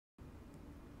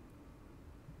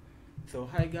So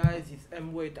hi guys, it's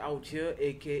M Wade out here,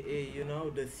 aka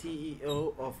the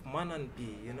CEO of MANNAAN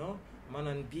BE,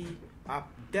 MANNAAN BE app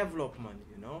development.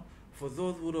 For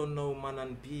those who don't know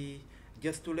MANNAAN BE,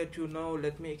 just to let you know,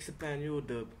 let me explain you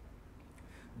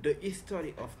the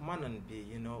history of MANNAAN BE.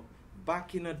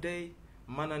 Back in the day,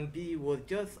 MANNAAN BE was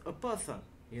just a person.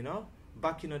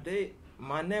 Back in the day,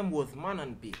 my name was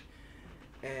MANNAAN BE,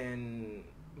 and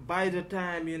by the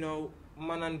time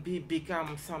MANNAAN BE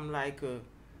became some like a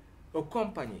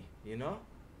company.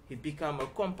 It become a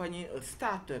company, a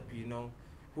startup,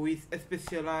 who is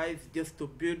specialized just to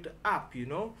build app.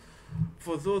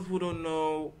 For those who don't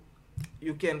know,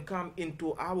 you can come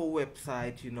into our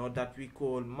website, that we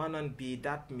call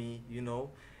mannanbe.me,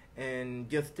 and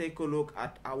just take a look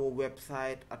at our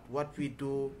website, at what we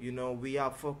do. We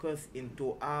are focused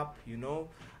into app,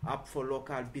 app for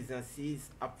local businesses,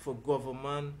 app for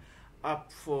government,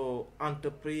 app for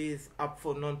enterprise, app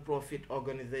for non-profit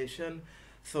organization.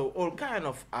 So all kind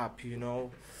of app.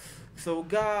 So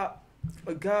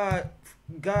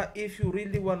if you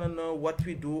really wanna know what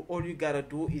we do, all you gotta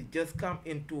do is just come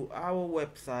into our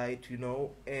website,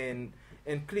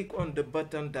 and click on the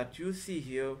button that you see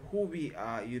here, who we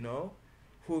are,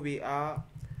 who we are,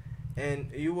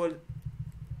 and you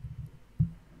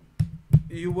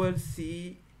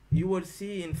will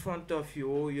see in front of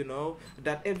you,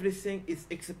 that everything is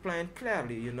explained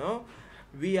clearly.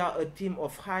 We are a team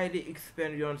of highly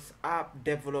experienced app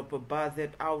developers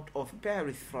based out of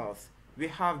Paris, France. We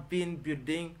have been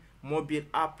building mobile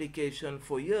applications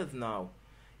for years now.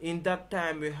 In that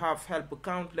time, we have helped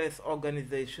countless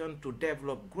organizations to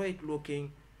develop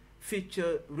great-looking,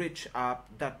 feature-rich apps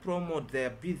that promote their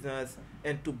business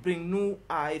and to bring new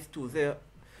eyes to their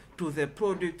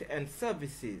product and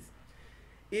services.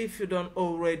 If you don't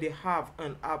already have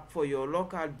an app for your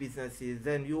local businesses,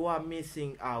 then you are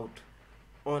missing out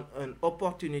on an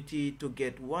opportunity to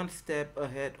get one step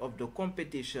ahead of the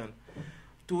competition,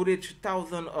 to reach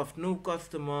thousands of new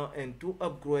customers, and to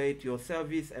upgrade your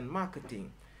service and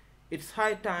marketing. It's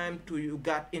high time to you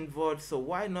got involved, so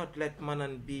why not let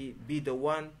MANNAAN be the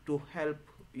one to help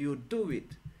you do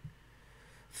it?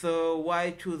 So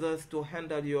why choose us to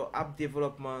handle your app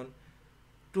development?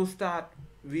 To start,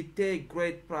 we take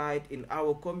great pride in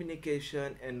our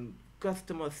communication and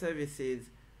customer services.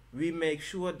 We make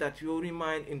sure that you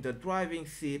remain in the driving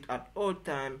seat at all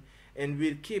times, and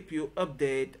will keep you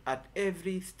updated at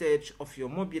every stage of your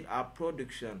mobile app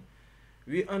production.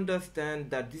 We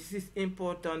understand that this is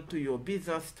important to your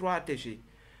business strategy,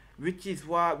 which is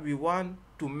why we want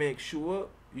to make sure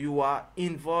you are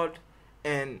involved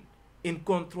and in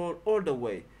control all the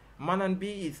way. MANNAAN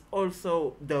BE is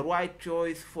also the right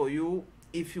choice for you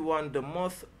if you want the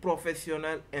most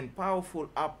professional and powerful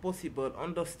app possible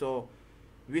on the store.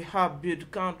 We have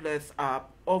built countless apps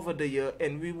over the year,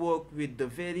 and we work with the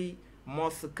very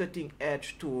most cutting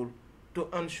edge tool to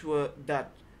ensure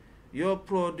that your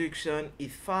production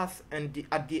is fast and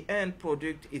at the end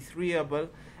product is reliable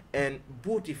and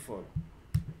beautiful.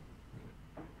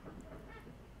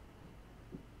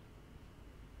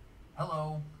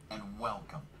 Hello and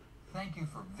welcome. Thank you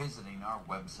for visiting our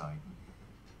website.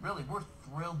 Really, we're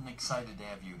thrilled and excited to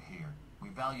have you here. We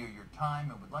value your time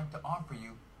and would like to offer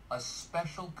you a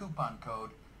special coupon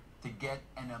code to get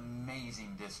an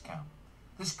amazing discount.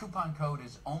 This coupon code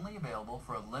is only available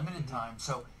for a limited time,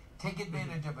 so take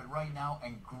advantage of it right now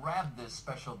and grab this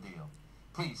special deal.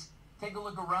 Please, take a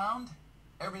look around,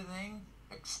 everything,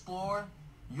 explore.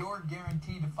 You're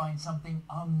guaranteed to find something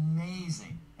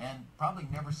amazing and probably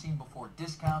never seen before.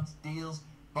 Discounts, deals,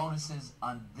 bonuses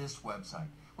on this website.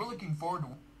 We're looking forward to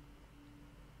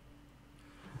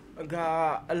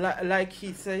Like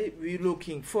he said, we're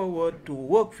looking forward to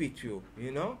work with you.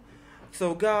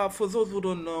 So for those who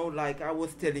don't know, like I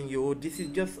was telling you, this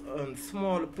is just a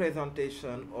small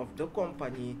presentation of the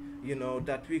company,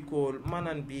 that we call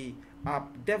MANNAAN BE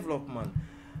app development.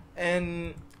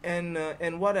 And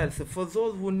what else? For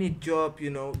those who need job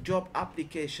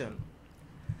application.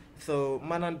 So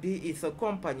MANNAAN BE is a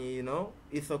company,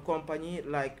 it's a company,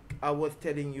 like I was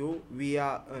telling you, we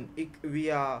are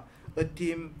a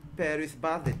team,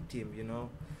 Paris-based team.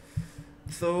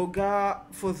 So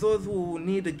for those who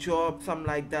need a job, something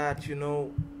like that,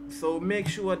 so make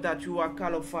sure that you are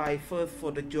qualified first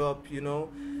for the job,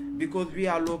 because we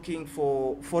are looking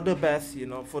for the best,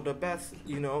 for the best,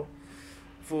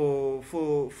 for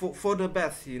the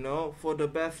best, for the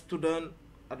best student,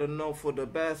 I don't know, for the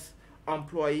best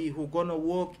employee who gonna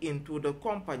work into the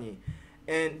company.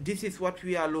 And this is what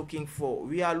we are looking for.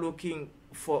 We are looking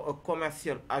for a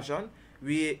commercial agent.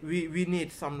 We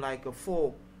need some like a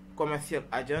 4 commercial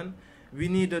agent. We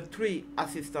need a 3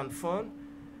 assistant phone.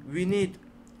 We need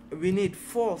we need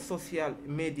 4 social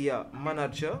media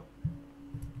manager,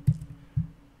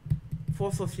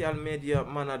 4 social media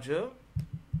manager.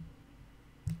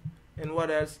 And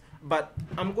what else? But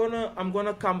I'm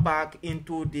gonna come back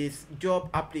into this job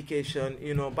application.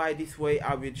 By this way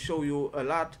I will show you a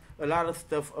lot of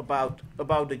stuff about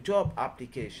the job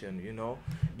application.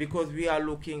 Because we are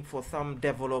looking for some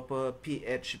developer,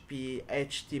 PHP,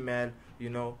 HTML.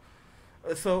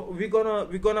 So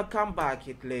we're gonna come back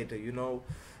it later.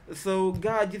 So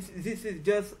guys, this is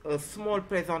just a small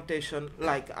presentation,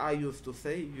 like I used to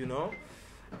say.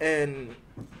 And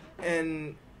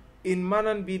in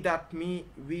MANNAAN BE.me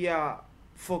we are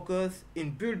focused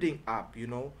in building app,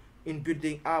 in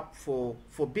building app for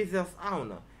business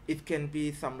owner. It can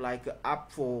be some like a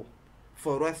app for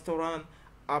restaurant,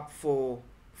 app for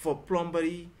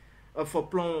plumbery, for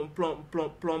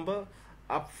plumber,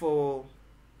 app for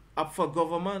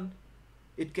government.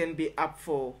 It can be app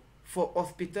for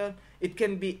hospital. It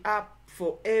can be app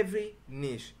for every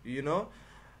niche.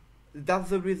 That's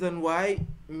the reason why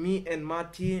me and my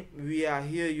team, we are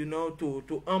here,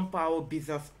 to empower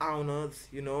business owners,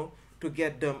 to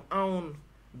get them on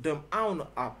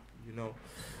up.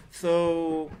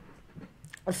 So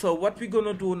what we're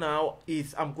gonna do now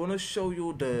is I'm gonna show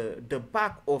you the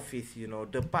back office,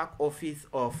 the back office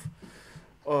of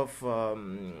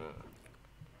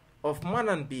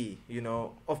MANNAAN BE,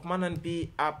 of MANNAAN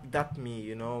BE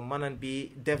app.me, MANNAAN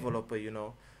BE developer,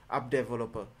 app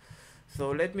developer.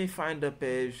 So let me find the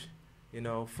page,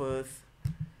 first.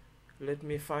 Let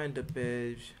me find the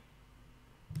page.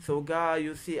 So guys,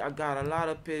 you see I got a lot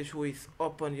of page who is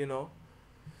open,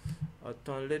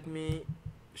 let me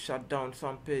shut down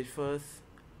some page first.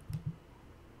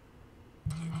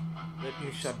 Let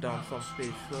me shut down some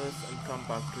page first and come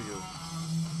back to you.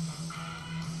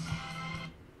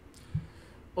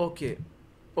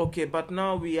 Okay, but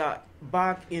now we are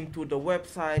back into the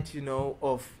website,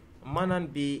 of MANNAAN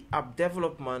BE app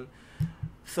development.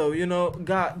 So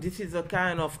guys, this is a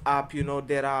kind of app,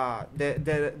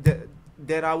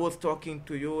 that I was talking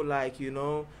to you, like,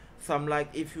 some, like,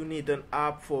 if you need an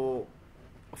app for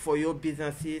your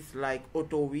businesses, like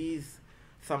AutoWiz,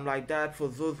 some like that, for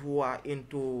those who are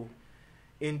into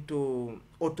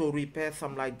auto repair,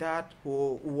 some like that,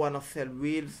 who wanna sell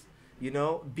wheels,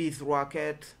 Bees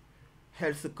Rocket,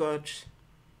 Health Coach,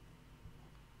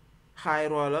 High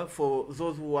Roller, for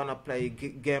those who wanna play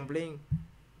gambling.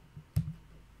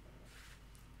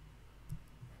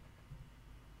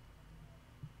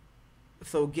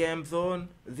 So Game Zone,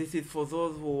 this is for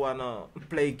those who wanna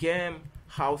play game.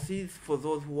 Houses, for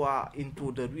those who are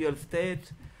into the real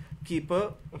estate.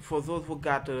 Keeper, for those who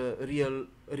got a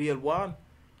real one.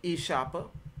 E-shopper,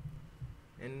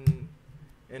 and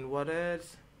what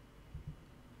else?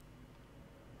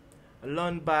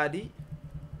 Lawn body,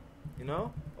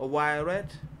 a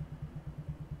wired,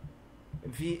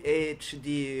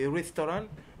 VHD restaurant.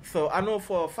 So I know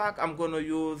for a fact I'm gonna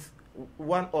use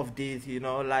one of these,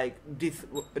 like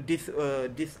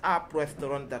this app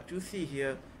restaurant that you see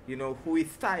here, who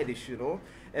is stylish,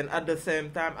 and at the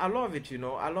same time I love it,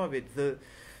 I love it.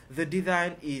 The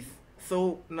design is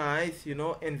so nice,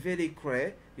 and very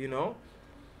clear,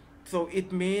 so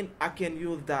it means I can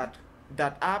use that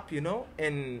app,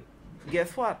 and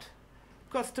guess what,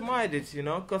 customize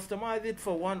it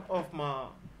for one of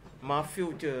my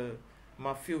future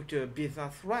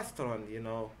business restaurant.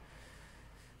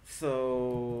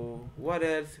 So what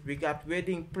else? We got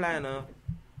wedding planner,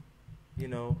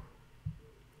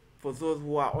 for those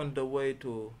who are on the way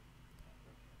to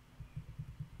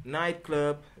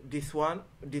nightclub. This one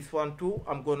too,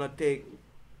 I'm gonna take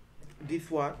this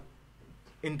one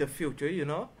in the future,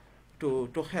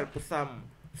 to help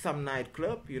some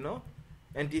nightclub,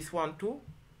 and this one too,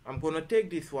 I'm gonna take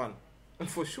this one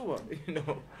for sure.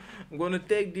 I'm gonna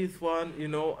take this one,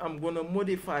 I'm gonna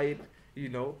modify it.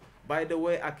 By the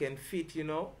way, I can fit,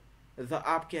 the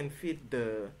app can fit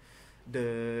the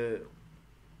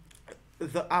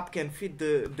app can fit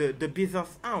the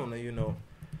business owner.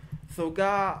 So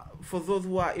guys, for those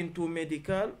who are into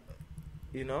medical,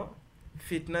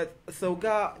 fitness. So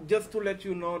guys, just to let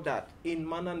you know that in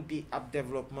MANNAAN BE app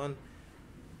development,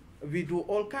 we do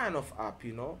all kind of app.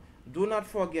 Do not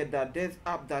forget that there's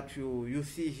app that you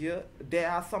see here. There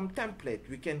are some template.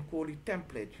 We can call it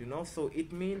template. So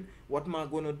it means what I'm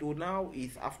gonna do now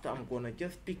is, after I'm gonna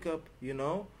just pick up,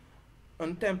 a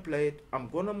template. I'm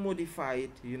gonna modify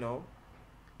it,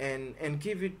 and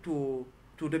give it to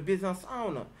the business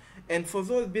owner. And for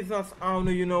those business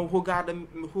owner, who got a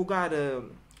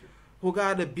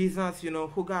business,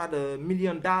 who got a $1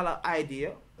 million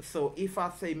idea. So if I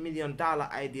say $1 million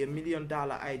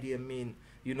idea mean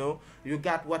You know, you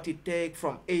got what it takes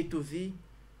from A to Z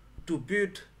to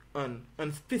build an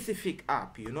specific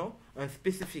app, you know, a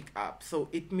specific app. So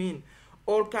it means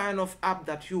all kind of app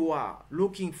that you are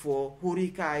looking for who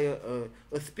require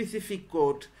a specific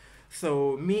code.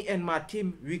 So me and my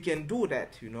team, we can do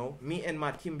that, you know. Me and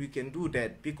my team, we can do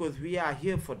that because we are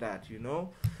here for that, you know.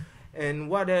 And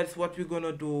what else? What we're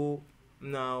gonna do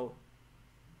now?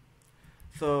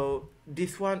 So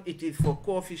this one, it is for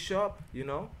coffee shop, you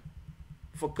know,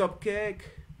 for cupcake,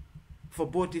 for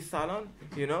beauty salon,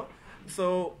 you know.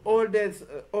 So all these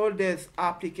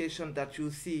applications that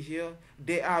you see here,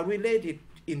 they are related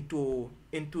into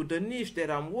the niche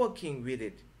that I'm working with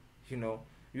it, you know.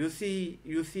 You see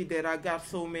that I got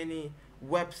so many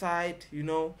websites, you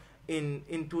know,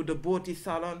 into the beauty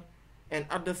salon, and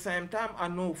at the same time, I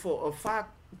know for a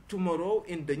fact tomorrow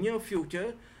in the near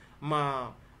future, my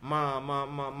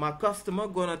my customer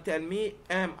gonna tell me,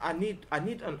 I need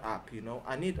an app, you know,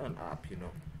 I need an app, you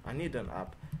know, I need an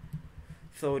app.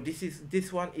 So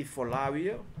this one is for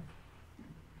Laria.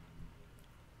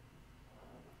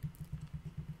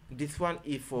 This one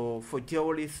is for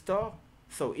jewelry store.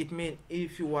 So it means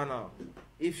if you wanna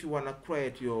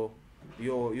create your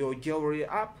jewelry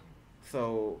app,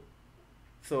 so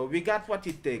we got what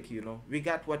it take, you know. We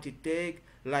got what it take.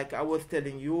 Like I was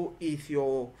telling you, if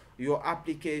your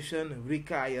application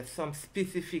requires some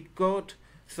specific code,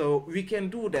 so we can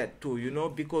do that too, you know,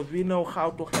 because we know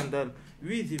how to handle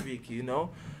WYSIWYG, you know.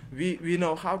 We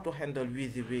know how to handle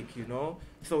WYSIWYG, you know.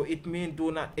 So it means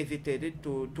do not hesitate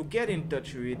to get in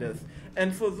touch with us.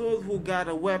 And for those who got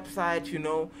a website, you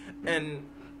know, and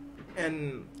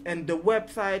the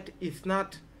website is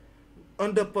not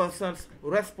 100%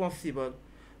 responsible,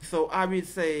 so I will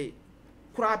say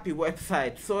crappy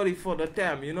website. Sorry for the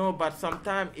term, you know, but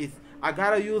sometimes it's I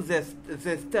gotta use this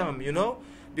term, you know,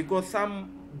 because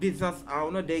some business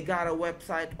owner, they got a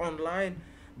website online,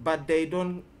 but they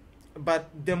don't. But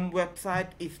them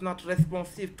website is not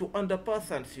responsive to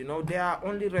 100%, you know. They are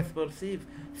only responsive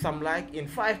some like in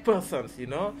 5%, you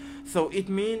know. So it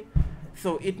mean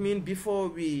before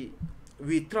we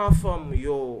transform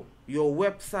your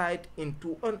website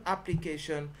into an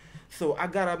application, so I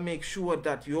gotta make sure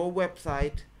that your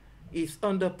website is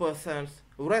 100%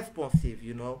 responsive,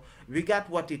 you know. We got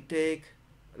what it take.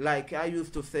 Like I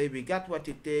used to say, we got what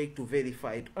it take to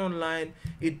verify it online.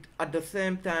 It at the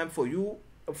same time for you,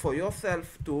 for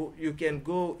yourself too, you can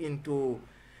go into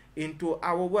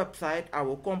our website,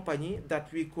 our company that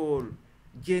we call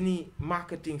Jenny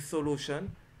Marketing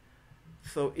Solution.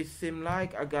 So it seems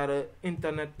like I got a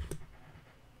internet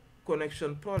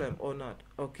connection problem or not.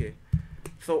 Okay,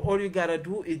 so all you gotta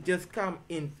do is just come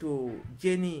into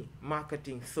Jenny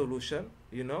Marketing Solution,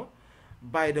 you know.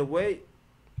 By the way,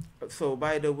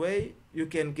 you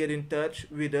can get in touch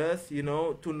with us, you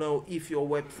know, to know if your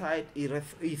website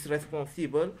is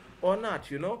responsible or not,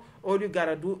 you know. All you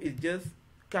gotta do is just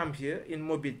come here in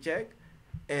mobile check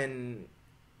and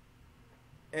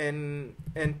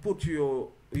put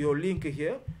your link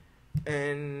here,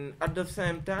 and at the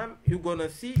same time you're gonna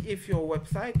see if your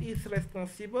website is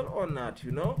responsible or not,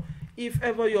 you know. If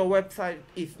ever your website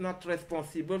is not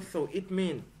responsible, so it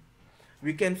means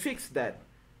we can fix that.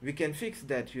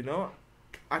 You know.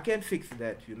 I can fix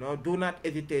that, you know. Do not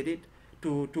hesitate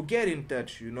to get in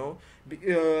touch, you know.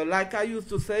 Like I used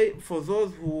to say, for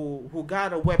those who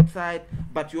got a website,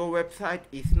 but your website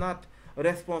is not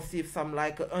responsive, some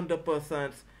like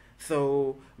 100%,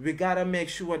 so we gotta make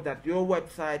sure that your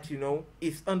website, you know,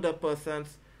 is 100%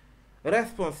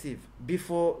 responsive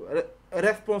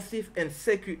responsive and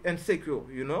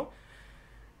secure, you know.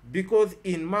 Because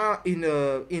in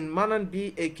MANNAAN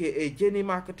BE, aka Jenny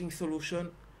Marketing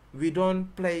Solution, we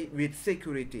don't play with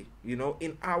security, you know.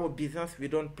 In our business, we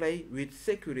don't play with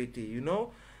security, you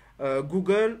know.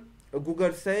 Google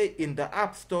say in the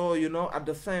App Store, you know, at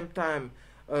the same time,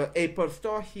 Apple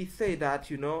Store, he say that,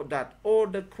 you know, that all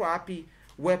the crappy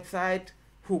website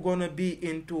who gonna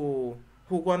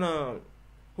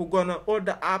all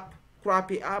the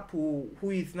crappy app who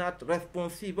is not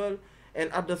responsible,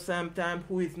 and at the same time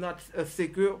who is not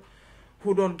secure,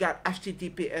 who don't got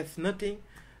HTTPS nothing,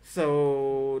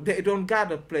 so they don't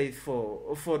got a place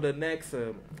for the next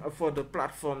for the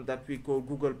platform that we call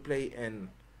Google Play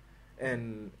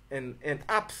and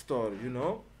App Store, you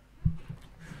know.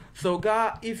 So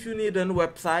guys, if you need a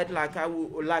website, like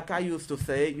I used to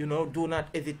say, you know, do not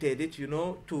hesitate it, you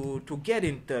know, to get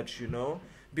in touch, you know,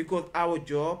 because our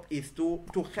job is to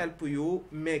help you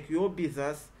make your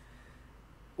business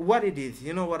what it is,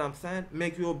 you know what I'm saying?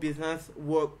 Make your business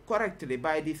work correctly.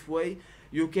 By this way,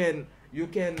 you can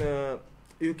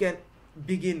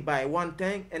begin by one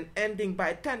thing and ending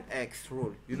by 10x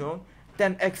rule, you know.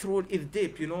 10x rule is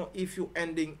deep, you know. If you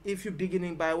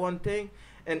beginning by one thing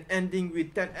and ending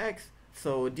with 10x,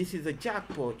 so this is a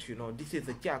jackpot, you know. This is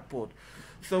a jackpot.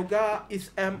 So guys, it's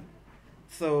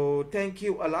so thank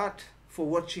you a lot for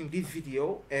watching this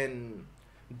video, and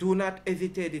do not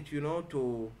hesitate it, you know,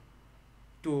 to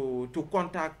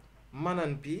contact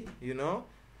MANNAAN BE, you know.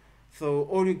 So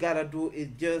all you gotta do is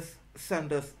just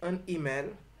send us an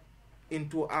email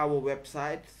into our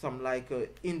website, some like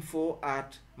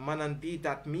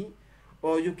info@mannaanbe.me,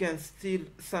 or you can still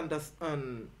send us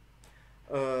an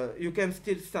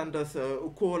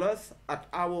call us at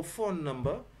our phone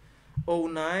number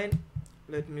 09.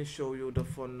 Let me show you the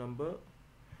phone number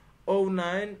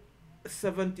 09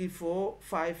 74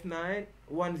 59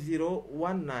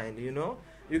 1019. You know,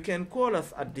 you can call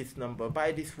us at this number.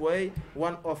 By this way,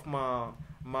 one of my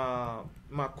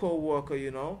co-worker,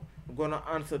 you know, gonna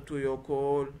answer to your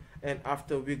call, and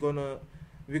after we're gonna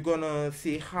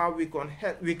see how we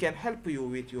can help you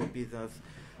with your business.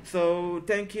 So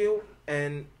thank you,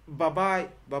 and bye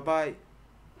bye.